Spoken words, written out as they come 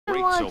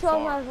great so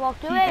far.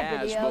 He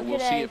has, but we'll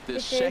see if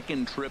this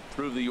second trip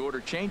through the order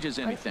changes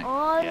anything.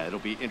 Yeah, it'll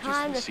be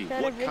interesting to see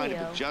what kind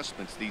of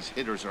adjustments these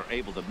hitters are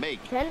able to make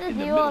in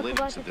the middle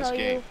innings of this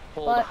game.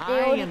 Pulled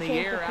high in the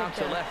air out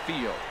to left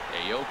field.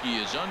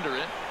 Aoki is under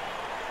it.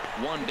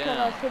 One down.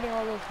 I was hitting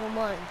all those home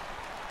runs.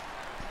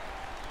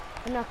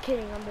 I'm not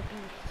kidding, I'm the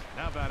beast.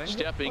 Now batting.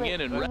 Stepping in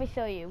and let me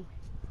show you.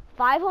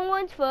 5 home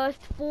runs first,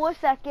 4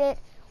 second,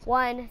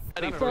 1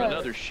 ready for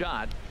another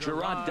shot.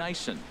 Gerard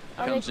Dyson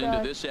comes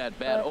into this at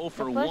bat 0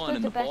 for 1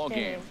 in the ball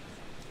game.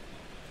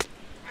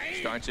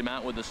 Starts him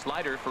out with a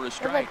slider for a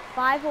strike. Like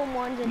 5 home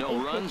runs and no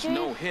 8 runs, pitches.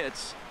 no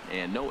hits,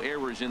 and no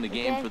errors in the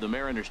game for the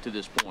Mariners to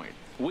this point.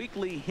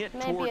 Weekly hit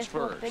towards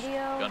first.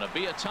 Gonna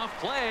be a tough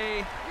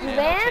play. And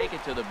he'll take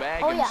it to the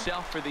bag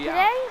himself for the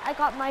out. Today I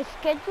got my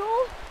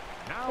schedule.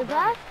 The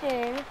last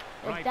thing,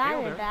 the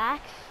Diamondbacks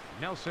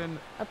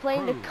are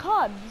playing the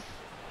Cubs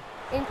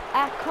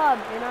at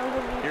Cubs, and I'm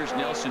going to be here's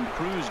Nelson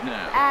Cruz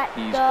now.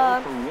 He's 0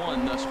 the, for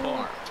 1 thus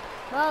far.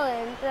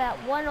 Mullins at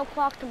 1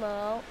 o'clock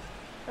tomorrow.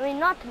 I mean,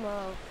 not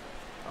tomorrow.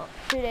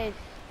 2 days.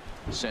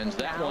 Sends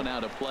that one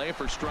out of play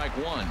for strike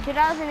 1.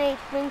 2008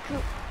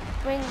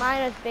 Spring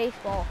Minors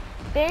Baseball.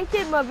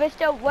 Barrington, Mar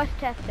Vista, West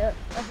Texas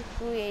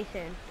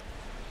Association.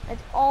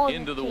 That's all.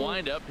 Into the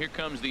windup. Here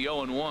comes the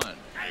 0-1.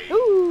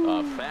 Ooh.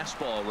 A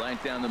fastball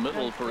right down the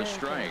middle for a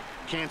strike.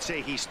 Can't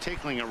say he's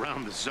tickling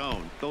around the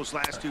zone. Those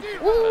last 2.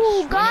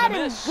 Ooh, got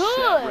him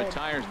good.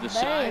 Retires the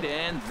side,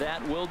 and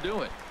that will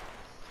do it.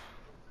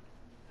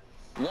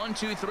 1,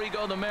 2, 3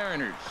 go the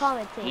Mariners.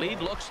 Lead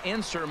looks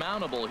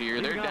insurmountable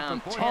here. They're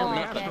down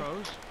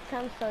 10-0.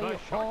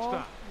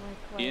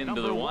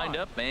 Into the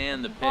windup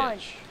and the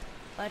pitch.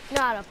 But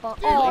not a ball.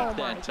 Late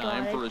that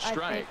time for a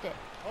strike.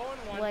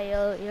 Way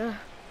earlier.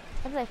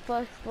 That's my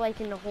first strike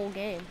in the whole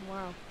game.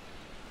 Wow.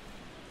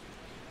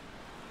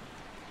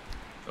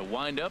 The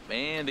windup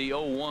and the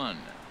 0-1.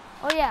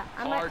 Oh yeah,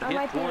 Hard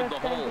hit toward the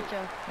hole,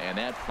 and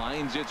that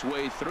finds its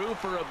way through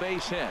for a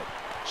base hit.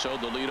 So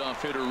the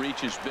leadoff hitter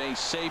reaches base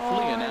safely,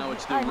 and now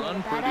it's the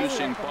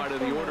run-producing part of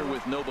the order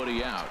with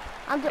nobody out.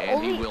 And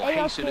he will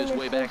hasten his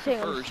way back to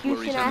first,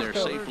 where he's in there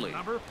safely.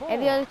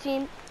 And the other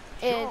team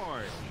is,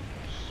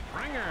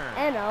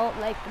 you know,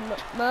 like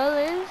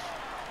Marlins,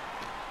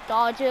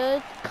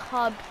 Dodgers,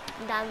 Cubs,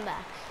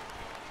 Diamondbacks.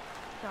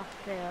 Not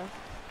fair.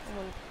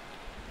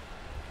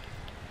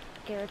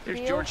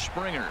 Here's George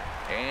Springer,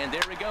 and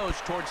there he goes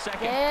towards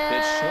second.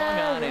 It's swung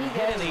on and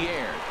hit in the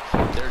air.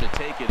 There to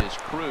take it is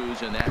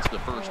Cruz, and that's the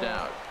first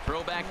out.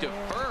 Throw back to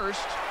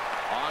first.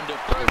 On to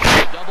first,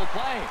 a double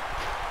play.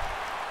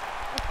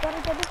 It's got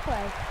a double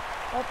play.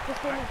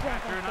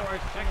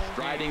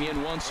 Striding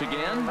in once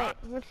again. Wait,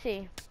 let's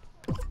see.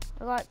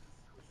 I got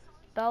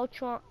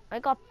Beltran. I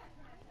got.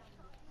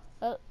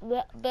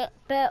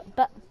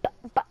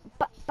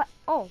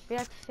 Oh, we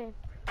have to see.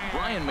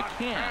 Brian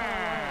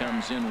McCann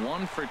comes in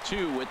 1 for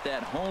 2 with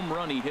that home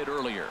run he hit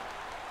earlier.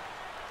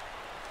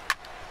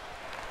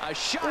 A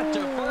shot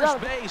to first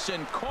base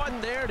and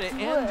caught there to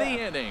end the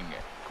inning.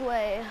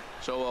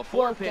 So a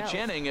 4-pitch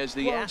inning as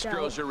the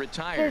Astros are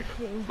retired,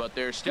 but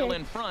they're still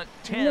in front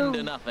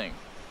 10-0.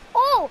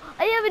 Oh,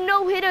 I have a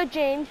no-hitter,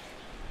 James.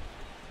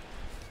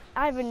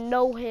 I have a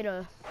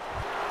no-hitter.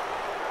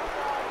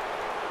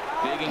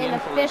 Digging in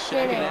for a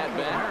second at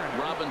bat,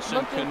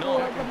 Robinson Cano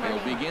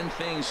will begin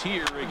things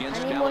here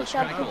against Dallas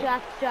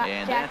Keuchel.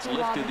 And that's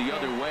lifted the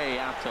other way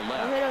out to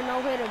left.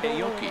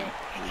 Aoki,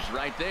 he's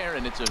right there,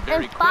 and it's a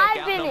very quick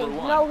out number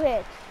 1. No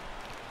hits.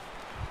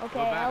 Okay,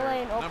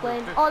 LA and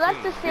Oakland. Oh,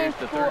 that's the same. Here's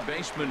the third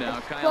baseman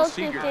now, Kyle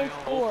Seager. 0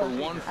 for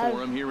 1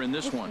 for him here in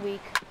this one.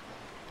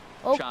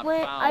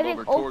 Oakland, I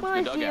think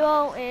Oakland is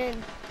 0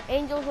 and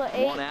Angels are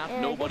 8. 1 out,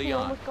 nobody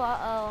on. Almost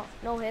got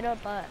no hitter,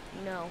 but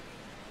no.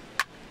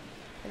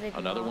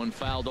 Another one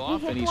fouled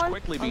off, and he's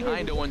quickly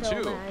behind 0-2.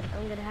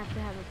 I'm gonna have to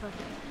have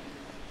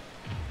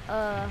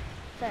a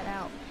set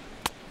out.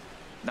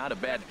 Not a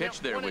bad pitch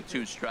there with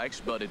 2 strikes,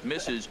 but it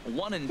misses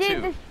 1 and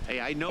 2.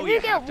 Hey, I know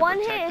you have to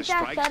protect the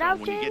strike zone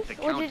when you get the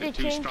count to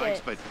 2 strikes,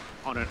 but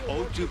on an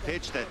 0-2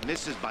 pitch that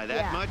misses by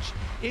that much,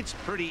 it's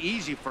pretty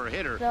easy for a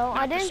hitter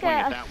not to swing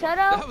at that one.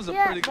 That was a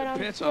pretty good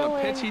pitch on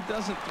a pitch he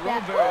doesn't throw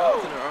very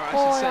often, or I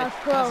should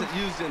say hasn't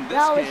used in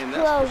this game,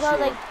 that's for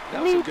sure.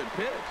 That was a good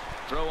pitch.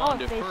 Throw on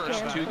to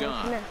first, 2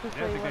 gone.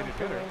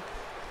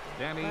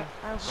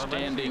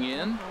 Standing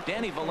in,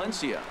 Danny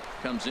Valencia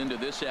comes into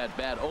this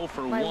at-bat 0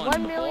 for 1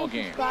 in the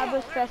ballgame.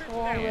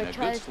 And a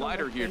good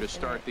slider here to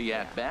start the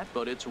at-bat,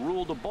 but it's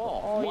ruled a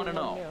ball,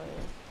 1-0.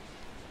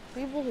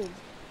 People who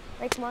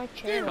like my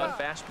channel. Cut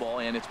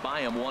fastball, and it's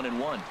by him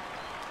 1-1.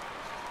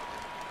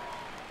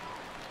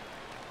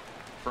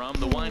 From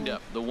the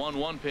windup, the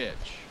 1-1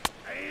 pitch.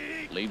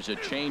 Leaves a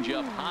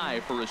changeup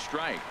high for a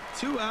strike.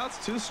 2 outs,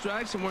 2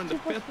 strikes, and we're in the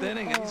 5th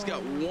inning, and he's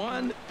got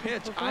 1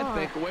 pitch, I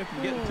think, away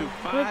from getting to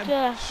 5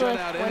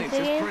 shutout innings.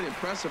 It's pretty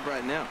impressive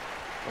right now.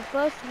 The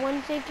first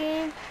Wednesday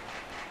game.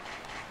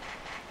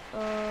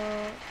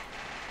 Yeah,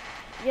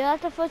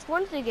 that's the first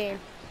Wednesday game.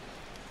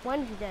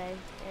 Wednesday,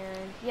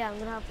 and yeah, I'm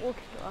gonna have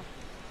orchestra.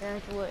 And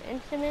it's what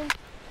instrument.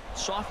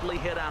 Softly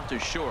hit out to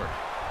short.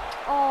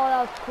 Oh,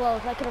 that was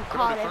close. I could have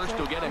caught it. First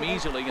will get him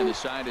easily, and the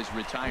side is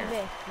retired.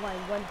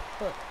 One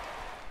foot.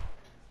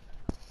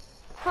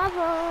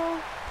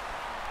 Bravo.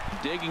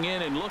 Digging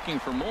in and looking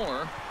for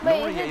more.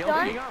 Wait, is it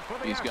done?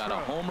 He's got a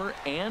homer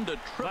and a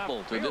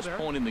triple to this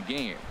point in the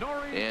game.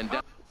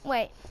 And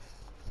wait,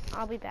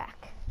 I'll be back.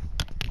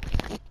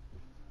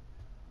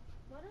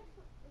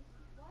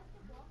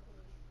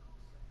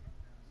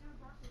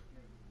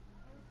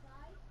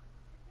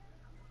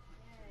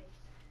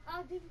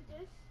 Did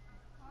this?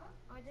 Huh?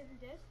 I did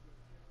this?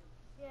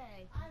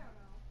 Yay. I don't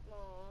know.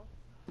 Aww.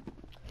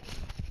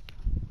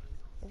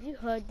 Have you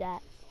heard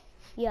that?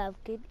 Yeah,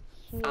 I've good.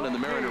 Down in the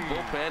Mariner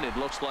bullpen, it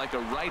looks like a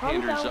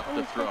right-hander's up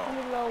the throw.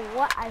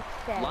 What I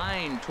said.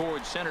 Line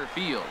towards center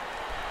field.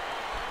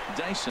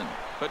 Dyson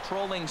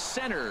patrolling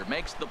center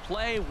makes the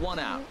play, 1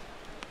 out.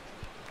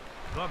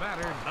 The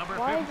batter, number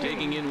 15.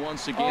 Digging in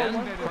once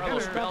again,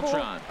 Carlos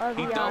Beltran.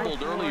 He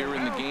doubled earlier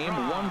in the game,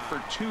 1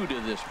 for 2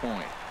 to this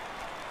point.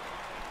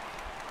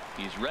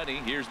 He's ready.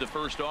 Here's the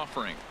first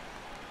offering.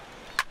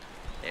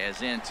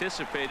 As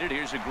anticipated,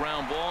 here's a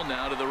ground ball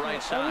now to the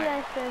right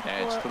side.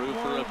 That's through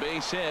for a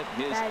base hit,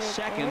 his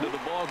second of the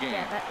ball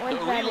game. The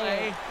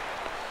relay,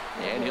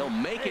 and he'll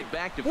make it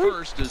back to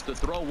first as the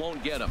throw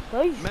won't get him.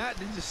 Matt,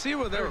 did you see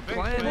where they were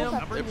playing him?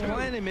 They're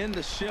playing him in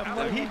the shift,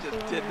 and he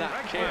just did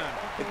not care.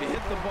 If he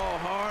hit the ball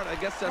hard, I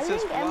guess that's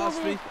his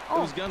philosophy. It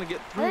was going to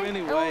get through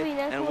anyway,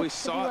 and we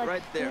saw it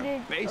right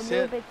there. Base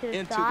hit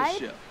into the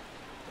shift.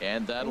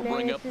 And that'll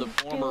bring up the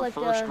former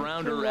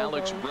first-rounder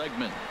Alex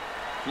Bregman.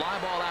 Fly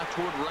ball out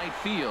toward right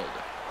field.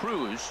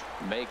 Cruz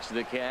makes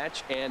the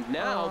catch, and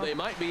now they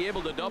might be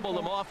able to double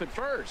them off at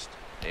first.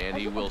 And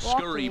he will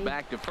scurry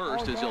back to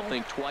first as he'll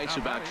think twice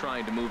about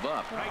trying to move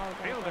up.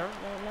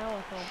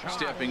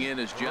 Stepping in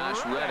is Josh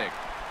Reddick.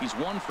 He's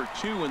 1 for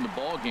 2 in the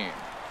ball game.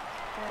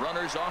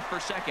 Runners off for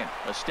second.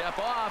 A step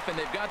off, and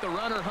they've got the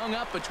runner hung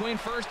up between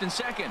first and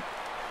second.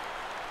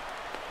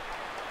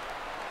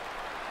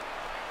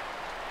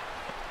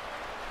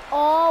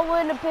 Oh,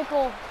 we're in a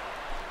pickle.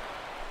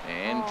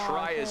 And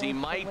try as he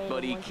might,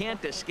 but he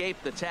can't escape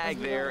the tag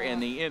there in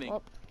the inning.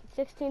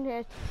 16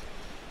 hits.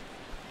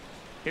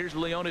 Here's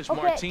Leonis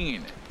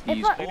Martin.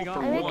 He's 0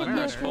 for 1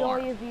 thus far.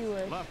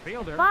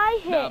 If I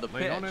hit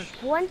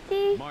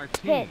 20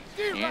 hits,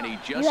 and he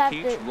just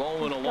keeps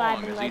rolling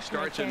along as he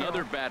starts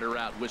another batter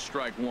out with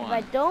strike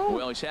 1.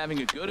 Well, he's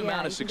having a good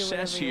amount of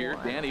success here,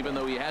 Dan, even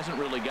though he hasn't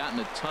really gotten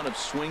a ton of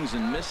swings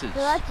and misses. So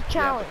that's a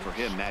challenge. Yeah, but for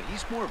him, Matt,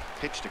 he's more of a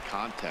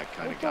pitch-to-contact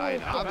kind of guy,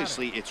 and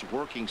obviously it's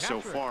working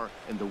so far,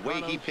 and the way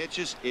he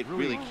pitches, it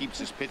really keeps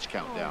his pitch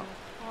count down.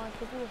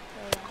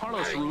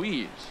 Carlos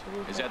Ruiz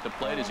is at the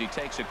plate as he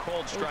takes a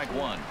cold strike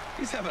 1.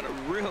 He's having a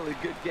really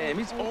good game.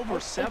 He's over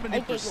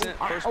 70%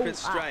 first pitch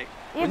strike.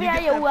 When you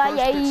get that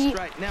first pitch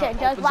strike now, it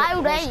opens up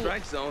the whole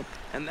strike zone,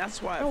 and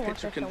that's why a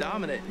pitcher can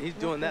dominate. He's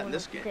doing that in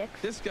this game.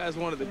 This guy's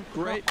one of the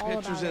great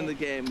pitchers in the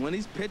game. When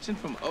he's pitching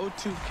from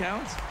 0-2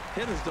 counts,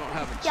 hitters don't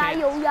have a chance. Tell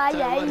you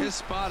what, his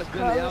spot has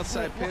been the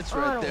outside pitch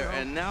right there,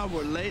 and now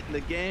we're late in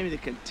the game, and he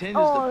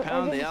continues to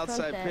pound the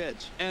outside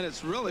pitch, and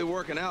it's really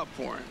working out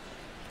for him.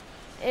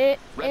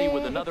 Ready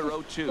with another 0-2.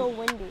 It's so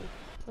windy.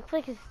 Looks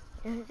like it's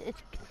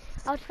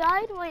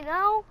outside right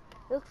now.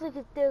 Looks like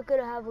they're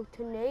gonna have a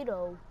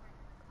tornado.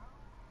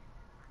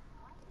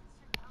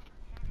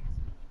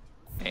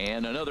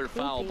 And another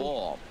foul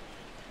ball.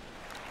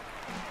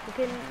 You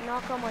can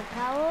knock on my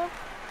tower.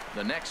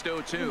 The next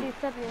 0-2. Do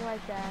something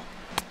like that.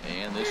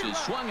 And this is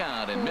swung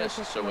out and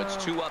missed, so it's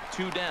 2 up,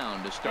 2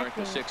 down to start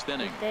the 6th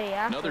inning.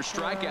 Another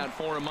strikeout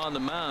for him on the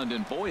mound,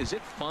 and boy, is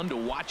it fun to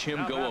watch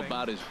him go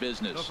about his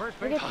business.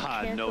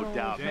 No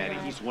doubt, Matty.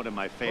 He's one of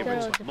my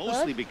favorites,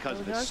 mostly because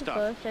of his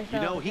stuff. You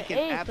know, he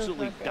can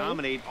absolutely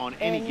dominate on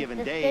any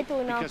given day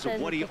because of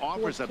what he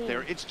offers up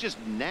there. It's just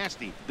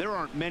nasty. There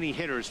aren't many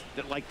hitters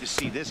that like to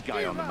see this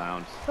guy on the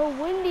mound. So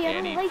windy,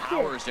 and he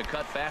powers a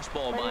cut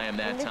fastball by him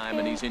that time,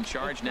 and he's in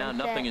charge now,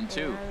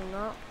 0-2.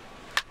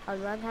 I'd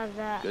rather have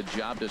that. Good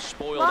job to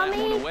spoil that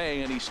one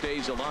away, and he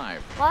stays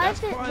alive. Why That's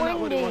is it probably not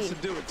what he windy? wants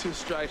to do with 2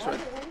 strikes right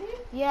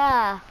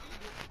Yeah.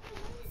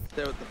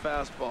 there with the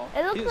fastball.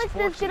 It looks like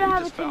there's gonna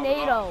have a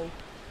tornado.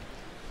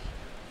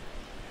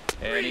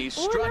 And he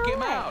struck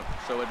him out.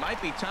 So it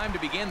might be time to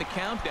begin the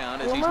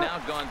countdown as he's now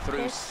gone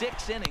through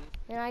 6 innings.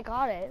 And I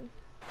got it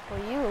for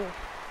you.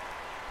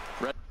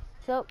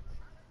 So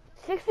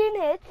 16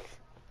 hits,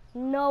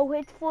 no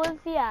hits for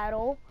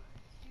Seattle.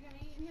 You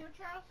gonna eat in here,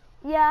 Charles?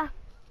 Yeah.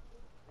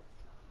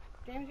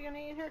 James, you gonna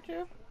eat here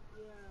too?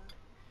 Yeah.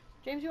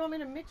 James, you want me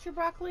to mix your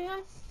broccoli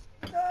in?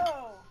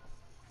 No.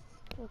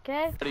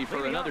 Okay. Ready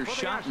for another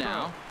shot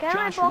now.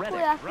 Josh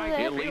Reddick.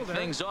 He'll lead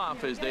things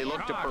off as they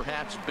look to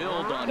perhaps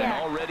build on an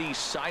already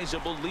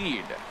sizable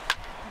lead.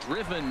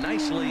 Driven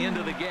nicely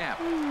into the gap.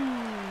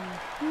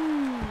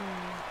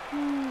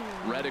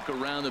 Reddick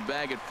around the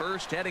bag at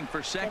first, heading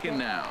for second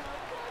now.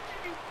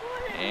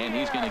 And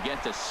he's going to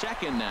get to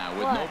second now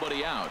with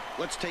nobody out.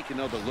 Let's take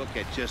another look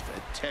at just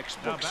a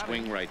textbook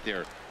swing right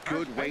there.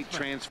 Good weight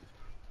transfer.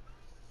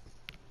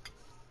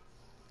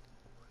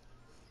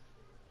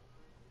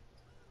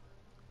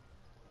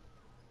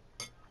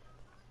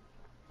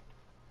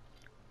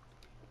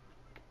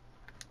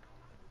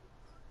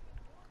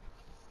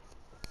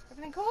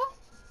 Anything cool?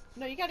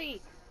 No, you gotta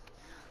eat.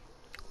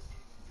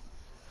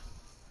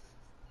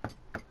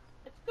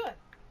 It's good.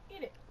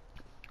 Eat it.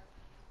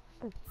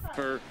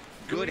 For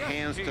good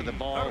hands to the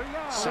ball,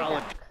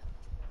 solid.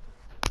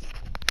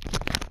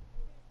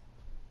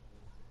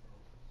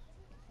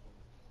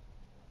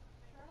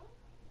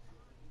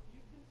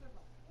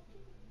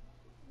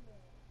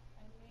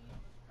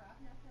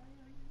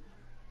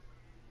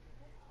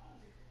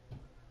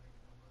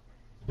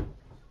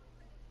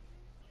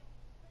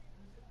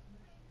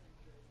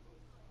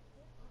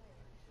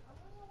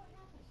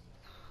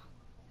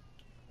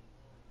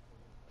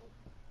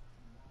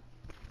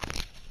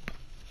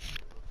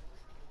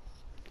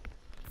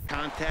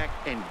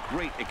 Contact and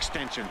great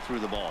extension through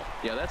the ball.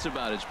 Yeah, that's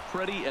about as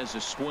pretty as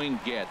a swing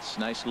gets.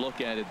 Nice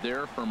look at it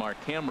there from our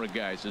camera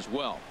guys as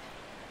well.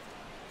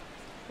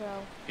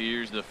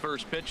 Here's the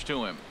first pitch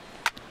to him.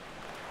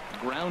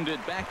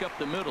 Grounded back up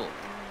the middle.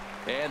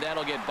 And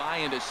that'll get by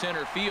into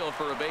center field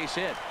for a base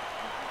hit.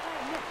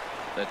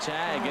 The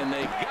tag, and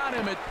they got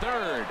him at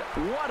third.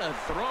 What a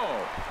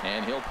throw.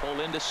 And he'll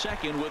pull into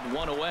second with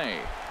one away.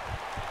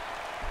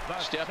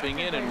 Stepping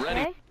in and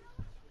ready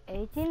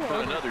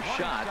for another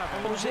shot,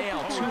 Jose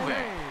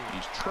Altuve.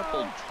 He's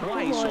tripled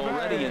twice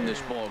already in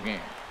this ball game.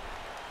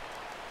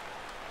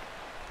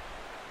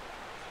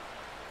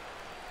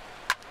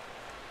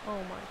 Oh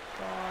my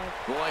God.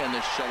 Boy, and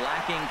the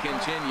shellacking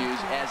continues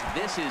as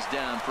this is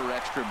down for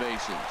extra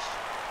bases.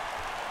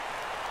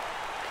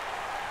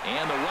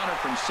 And the runner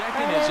from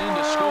second is in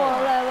to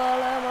score.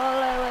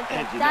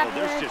 And you know,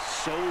 there's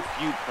just so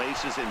few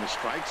places in the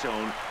strike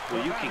zone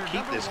where you can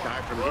keep this guy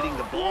from hitting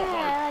the ball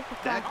hard.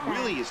 That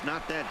really is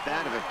not that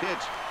bad of a pitch.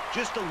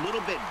 Just a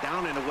little bit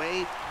down and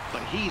away,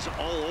 but he's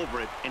all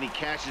over it, and he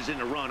cashes in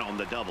a run on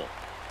the double.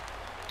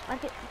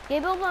 Okay,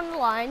 Gabriel's on the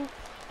line.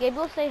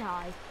 Gabriel, say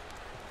hi.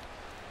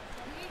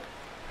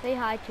 Say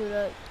hi to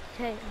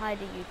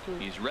YouTube.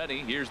 He's ready.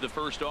 Here's the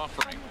first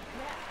offering.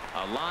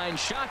 A line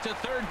shot to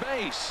third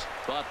base,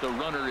 but the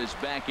runner is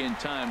back in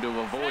time to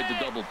avoid the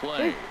double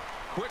play.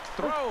 Quick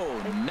throw,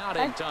 not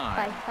in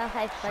time.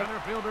 Center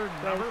fielder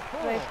number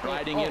 4.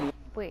 Riding in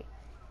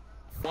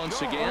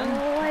once again,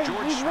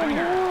 George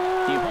Springer.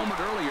 He homered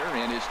earlier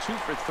and is 2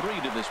 for 3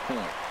 to this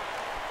point.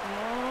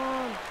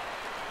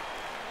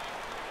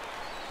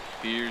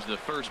 Here's the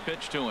first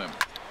pitch to him.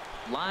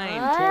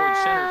 Line towards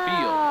center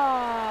field.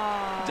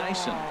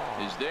 Dyson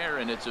is there,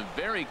 and it's a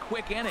very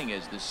quick inning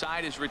as the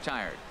side is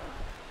retired.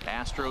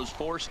 Astros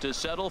forced to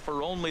settle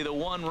for only the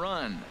 1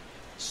 run.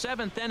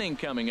 7th inning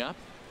coming up.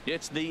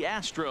 It's the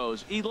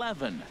Astros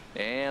 11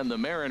 and the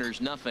Mariners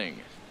nothing.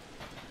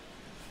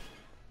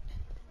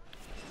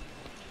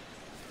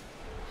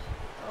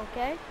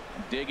 Okay.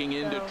 Digging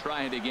in to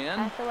try it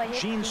again.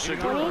 Gene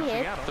Segura,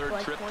 third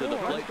trip to the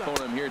plate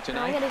for him here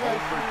tonight. 0 for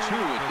 2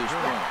 at this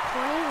point.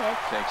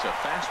 Takes a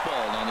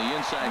fastball on the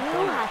inside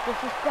corner.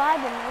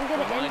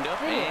 Lined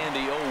up and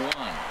the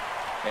 0-1.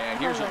 And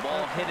here's a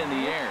ball hit in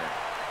the air.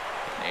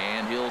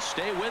 And he'll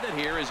stay with it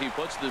here as he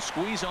puts the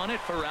squeeze on it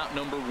for out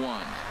number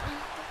 1.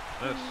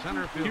 The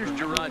center fielder. Here's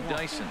Gerard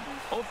Dyson.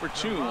 0 for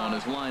 2 on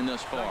his line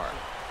thus far.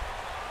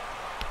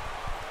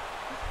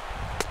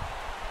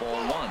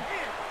 Ball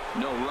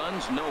 1. No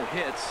runs, no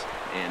hits,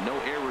 and no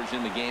errors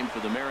in the game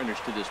for the Mariners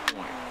to this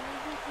point.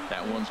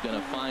 That one's going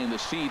to find the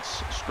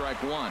seats.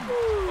 Strike 1.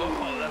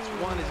 Oh, that's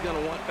one he's going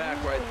to want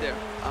back right there.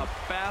 A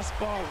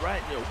fastball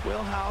right in your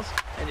wheelhouse,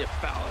 and you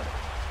foul it.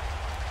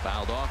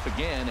 Fouled off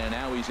again, and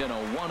now he's in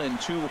a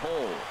 1-2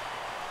 hole.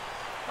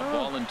 A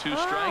ball and 2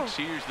 strikes.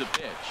 Here's the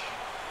pitch.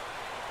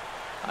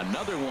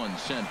 Another one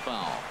sent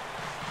foul.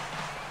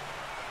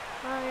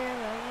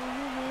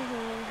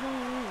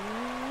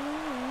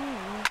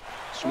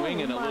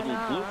 Swing and a little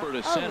blooper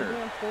to center.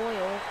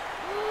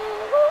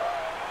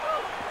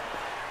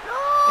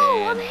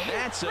 And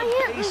that's a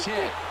base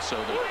hit. So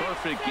the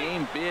perfect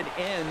game bid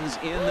ends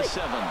in the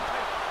 7th.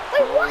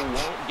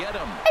 Won't get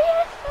him.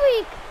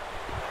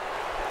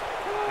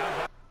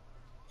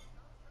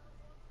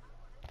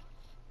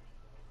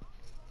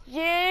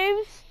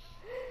 James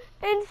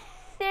in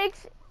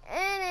 6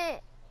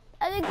 innings.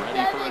 I think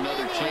 7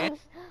 innings.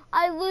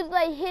 I lose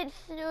my hit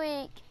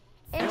streak.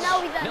 And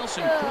now he's at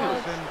Nelson third.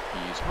 Cruz.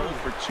 He's 0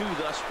 for 2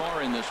 thus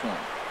far in this one.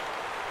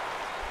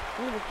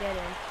 Get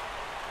him.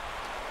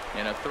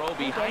 And a throw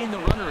behind the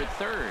runner at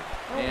third.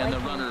 And the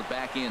runner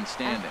back in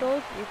standing.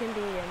 You can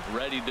beat him.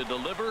 Ready to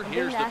deliver.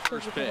 Here's the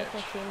first pitch.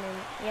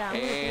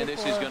 And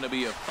this is going to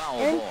be a foul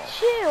ball.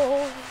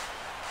 Chill.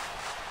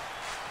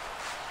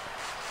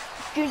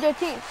 June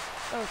 13th.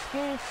 Oh,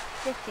 June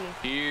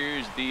 15th.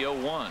 Here's the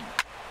 0-1.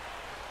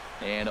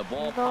 And a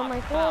ball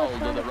popped foul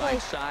to the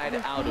right side,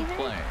 out of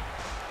play.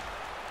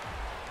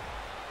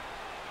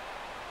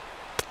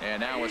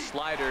 And now a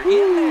slider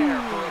in there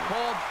for a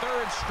called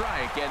third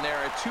strike, and there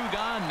are 2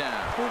 gone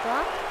now. 2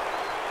 gone?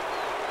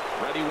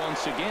 Ready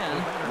once again,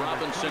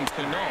 Robinson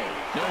Cano.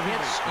 No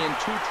hits in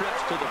 2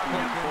 trips to the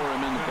plate for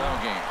him in the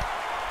ballgame.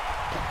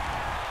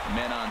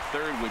 Men on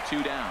third with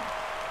 2 down.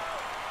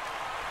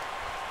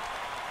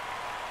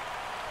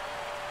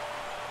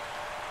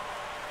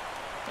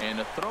 And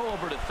a throw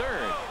over to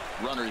third.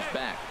 Runner's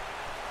back.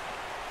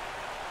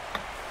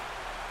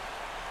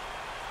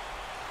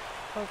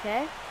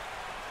 Okay.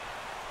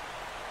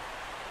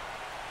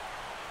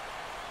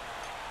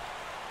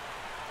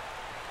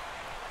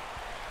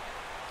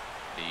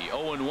 The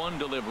 0-1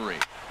 delivery.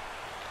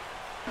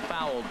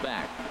 Fouled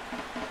back.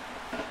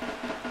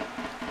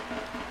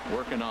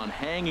 Working on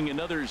hanging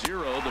another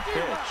 0, the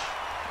pitch.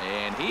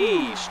 And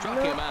he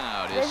struck him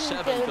out. His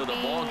 7th of the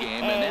ball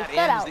game, and that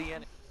ends the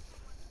inning.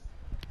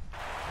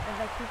 As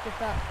I keep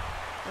this up.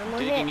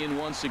 Digging in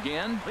once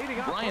again,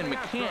 Brian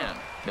McCann.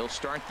 He'll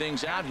start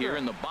things out here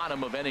in the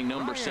bottom of inning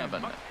number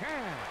 7.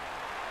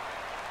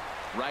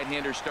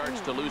 Right-hander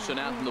starts to loosen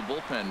out in the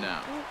bullpen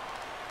now.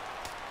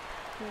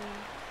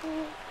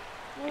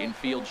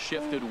 Infield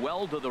shifted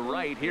well to the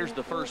right. Here's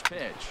the first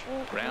pitch.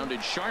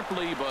 Grounded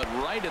sharply, but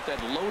right at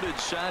that loaded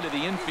side of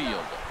the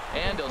infield.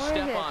 And he'll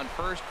step on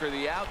first for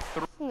the out.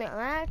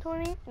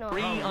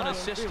 3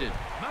 unassisted.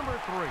 Number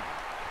 3.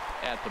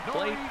 At the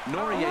plate,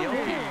 Nori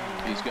Aoki.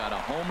 He's got a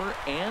homer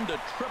and a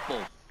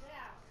triple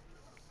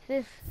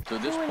to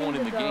this point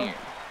in the game.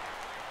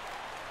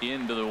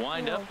 Into the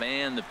windup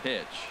and the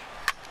pitch.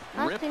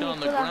 Ripped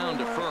on the ground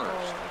to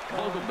first.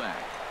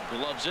 Vogelback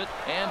gloves it,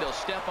 and he'll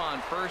step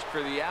on first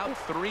for the out.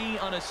 3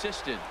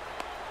 unassisted.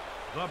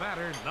 The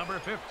batter, number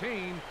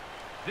 15,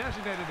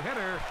 designated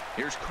hitter.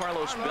 Here's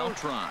Carlos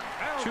Beltran.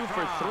 2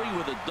 for 3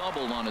 with a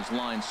double on his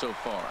line so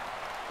far.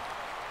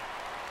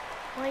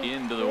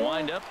 Into the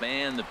windup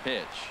and the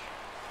pitch.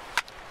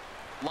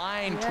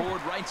 Line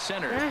toward right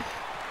center.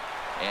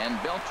 And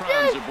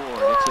Beltran's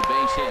aboard. It's a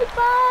base hit.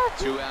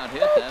 2-out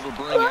hit. That'll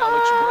bring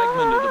Alex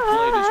Bregman to the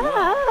plate as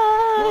well.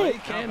 Well, he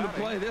came to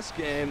play this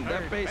game.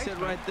 That base hit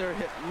right there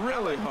hit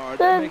really hard.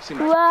 That makes him...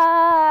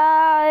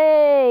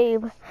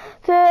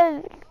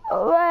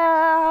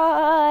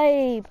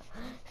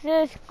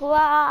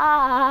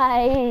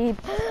 Subscribe.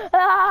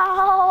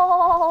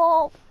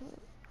 Oh.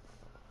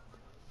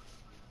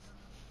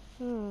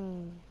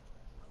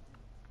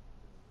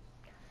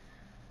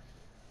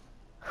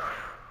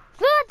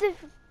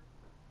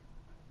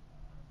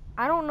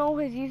 I don't know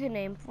his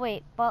username.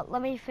 Wait, but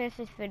let me finish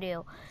this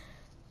video.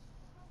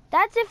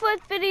 That's it for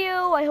this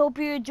video. I hope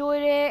you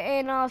enjoyed it,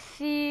 and I'll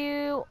see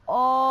you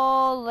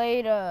all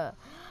later.